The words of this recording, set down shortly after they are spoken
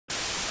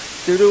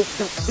Dude,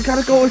 we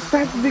gotta go as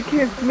fast as we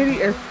can, Smitty,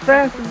 as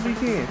fast as we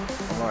can.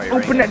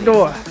 Open that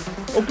door.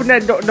 Open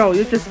that door. No,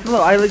 you're just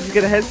slow. I let you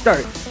get a head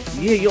start.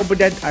 Yeah, you open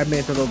that. I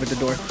meant to open the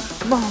door.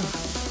 Come on.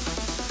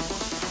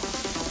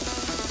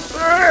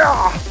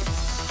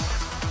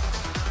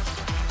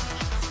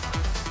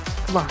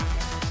 Come on.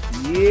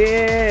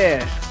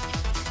 Yeah.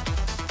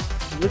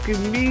 Look at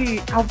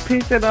me. I'm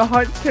pacing a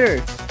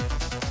hunter.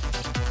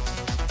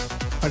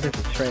 Hunters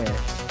are trash.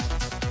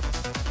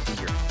 See,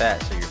 you're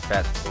fat, so your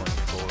fat's pulling you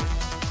forward.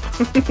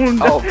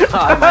 Oh,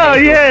 God, oh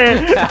yeah.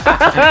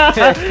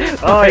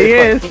 Oh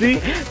yeah, see?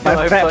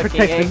 My fat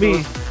protecting me.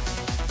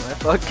 My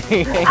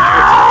fucking ankles.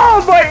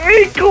 Oh, my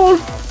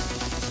ankles!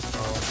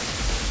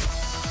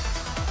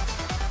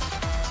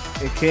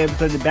 It came in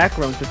the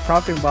background just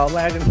talking about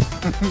lagging.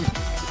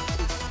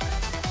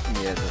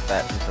 Yeah, the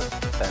fatness of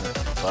the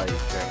body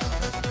is dragging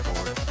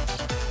forward.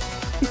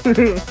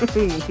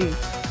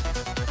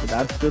 But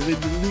I'm still in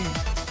the lead.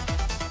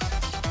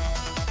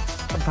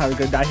 I'm probably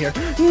gonna die here.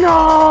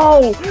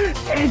 No!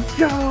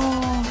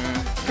 Angel!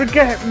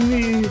 Forget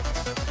me!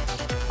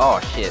 Oh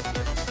shit.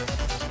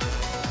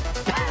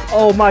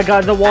 Oh my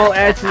god, the wall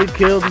actually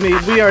killed me.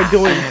 We are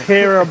doing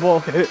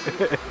terrible.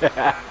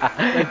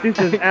 Like, this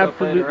is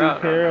absolutely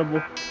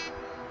terrible.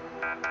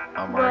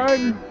 I'm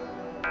Run!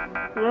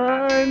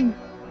 Run!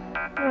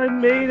 I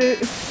made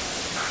it.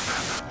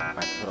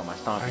 I put on my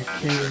stomach. I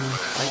can't.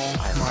 Oh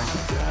my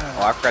god.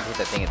 Oh, I forgot to hit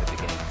that thing at the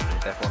beginning.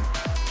 Hit that one.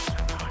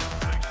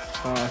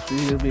 Oh, so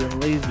you're being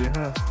lazy,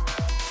 huh?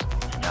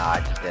 Nah, I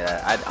just did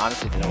that. I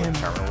honestly didn't know what the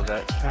terminal was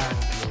at.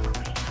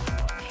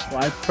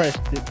 Well, I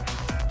pressed it.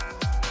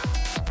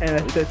 And I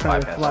said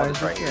time to fly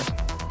right here.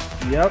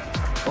 Yep.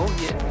 Oh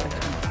yeah.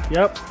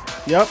 Yep.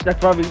 Yep.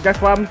 That's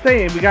why I'm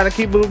saying we gotta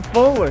keep moving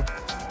forward.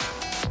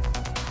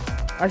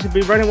 I should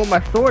be running with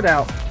my sword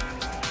out.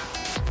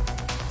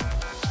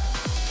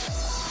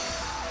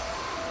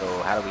 So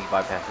how do we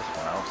bypass this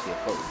one? I don't see a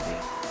floating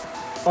thing.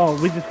 Oh,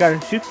 we just gotta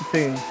shoot the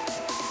thing.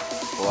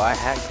 Well, I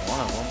hacked one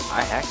of them.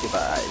 I hacked it,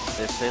 but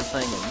they're still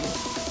saying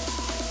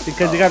immune.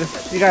 Because you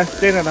gotta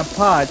stand on a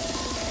pod.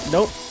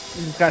 Nope.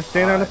 You just gotta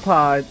stand on a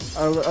pod.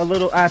 A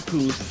little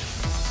apu.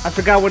 I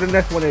forgot what the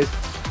next one is.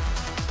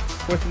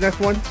 What's the next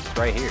one? It's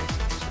right here.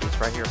 It's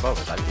right here above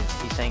us.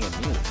 He's saying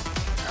immune.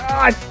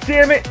 Ah,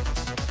 damn it!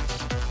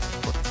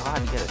 What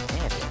pod you gotta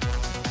stand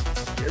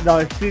in?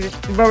 No, see,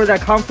 remember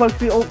that complex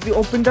we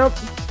opened up?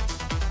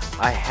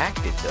 I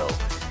hacked it though.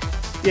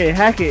 Yeah, you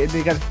hack it and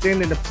you gotta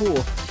stand in the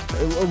pool.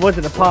 It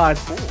wasn't a pod.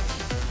 Pool?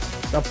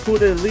 The pool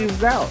that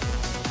leaves out.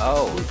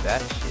 Oh,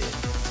 that shit.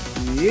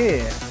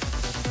 Yeah.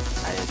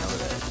 I didn't know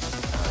that.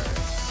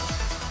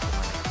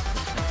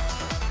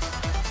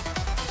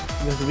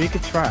 Because we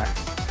could try.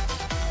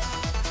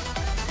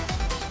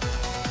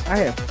 I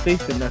have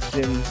faith in us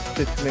in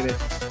 6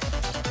 minutes.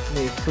 And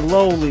they're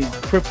slowly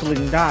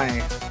crippling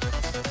dying.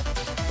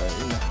 But,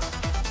 you know.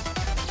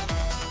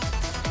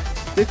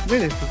 6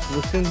 minutes is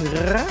looking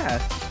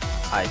rough.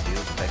 I do,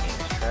 but that game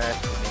is trash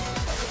to me.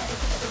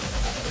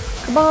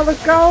 Come on,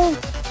 let's go!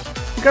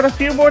 We got a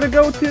few more to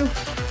go to. If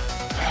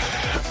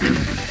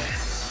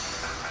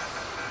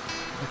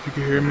you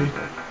can hear me,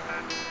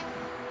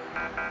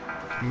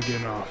 I'm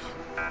getting off.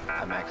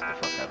 I maxed the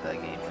fuck out that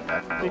game.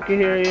 We can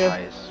hear you.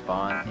 Highest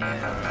spawn and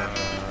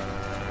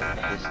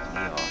pissed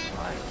me off.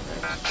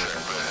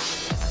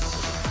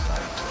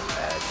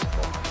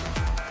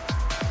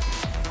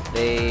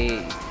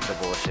 So the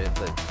bullshit,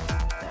 like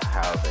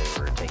how they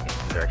were taking the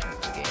direction of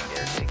the game they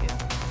were taking.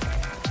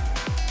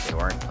 They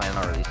weren't planning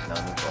on releasing no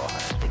new ball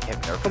hunters. They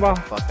kept nerfing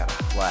the fuck out of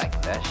Flag.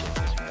 That shit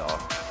pissed me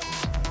off.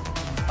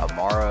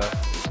 Amara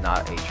is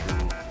not a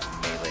true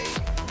melee.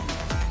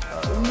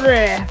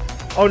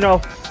 Oh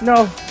no!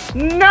 No!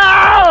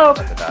 No!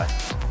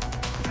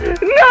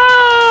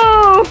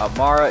 No!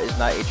 Amara is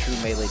not a true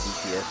melee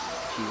DPS.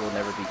 She will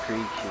never be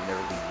Krieg. She will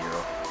never be Zero.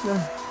 No!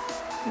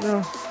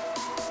 No!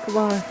 Come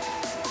on!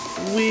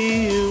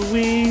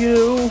 Wii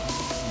U!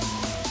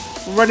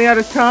 We're running out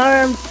of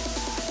time.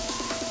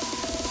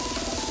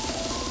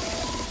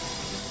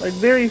 Like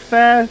very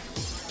fast.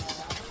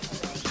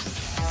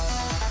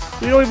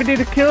 We don't even need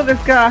to kill this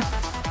guy.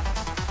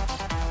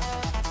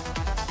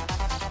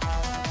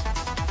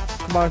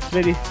 Come on,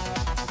 Smitty.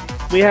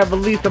 We have at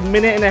least 1.5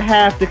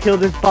 minutes to kill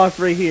this boss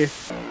right here.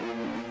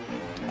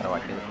 How do I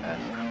kill it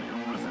fast?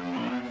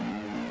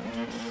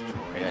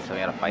 Are you gonna tell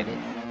me how to fight it?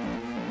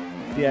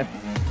 Yeah.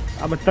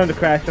 I'm gonna thunder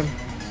crash him.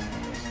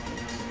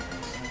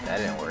 That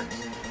didn't work.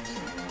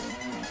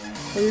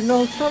 Well, you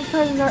know,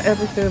 sometimes not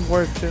everything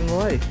works in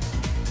life.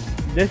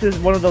 This is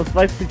one of those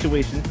life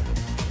situations.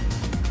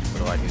 What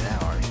do I do now,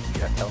 Arnie? You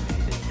gotta tell me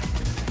you did.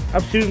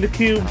 I'm shooting the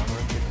cube.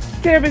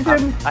 Damage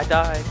him! I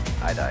died.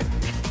 I died.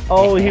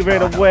 Oh, he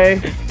ran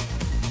away.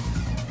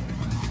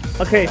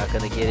 Okay. We're not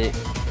gonna get it.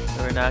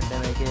 We're not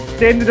gonna get it.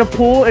 Stand in the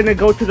pool and then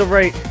go to the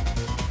right.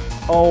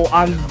 Oh,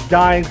 I'm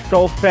dying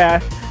so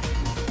fast.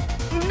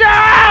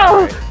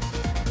 No!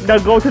 Now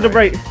go to the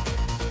right.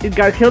 You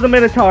gotta kill the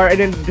Minotaur and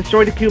then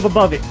destroy the cube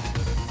above it.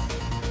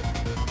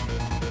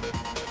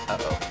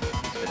 Uh-oh.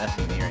 He's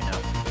finessing me right now.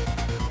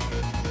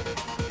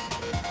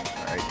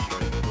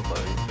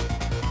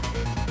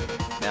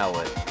 Now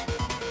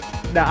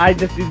what? Now I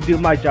just need to do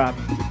my job.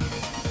 Can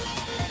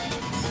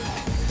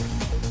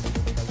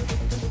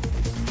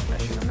I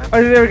shoot him now?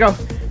 Oh, there we go.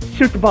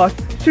 Shoot the boss.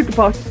 Shoot the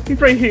boss. He's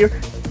right here.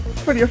 In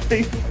front of your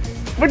face.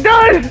 We're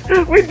done!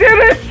 We did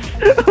it!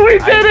 We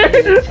did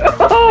it!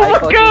 Oh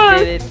my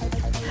god!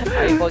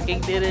 I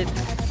fucking did it!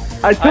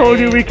 I told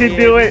you we could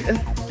do it!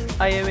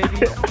 I am a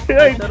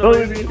I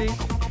told you.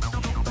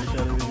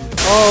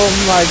 Oh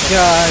my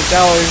god,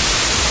 that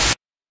was...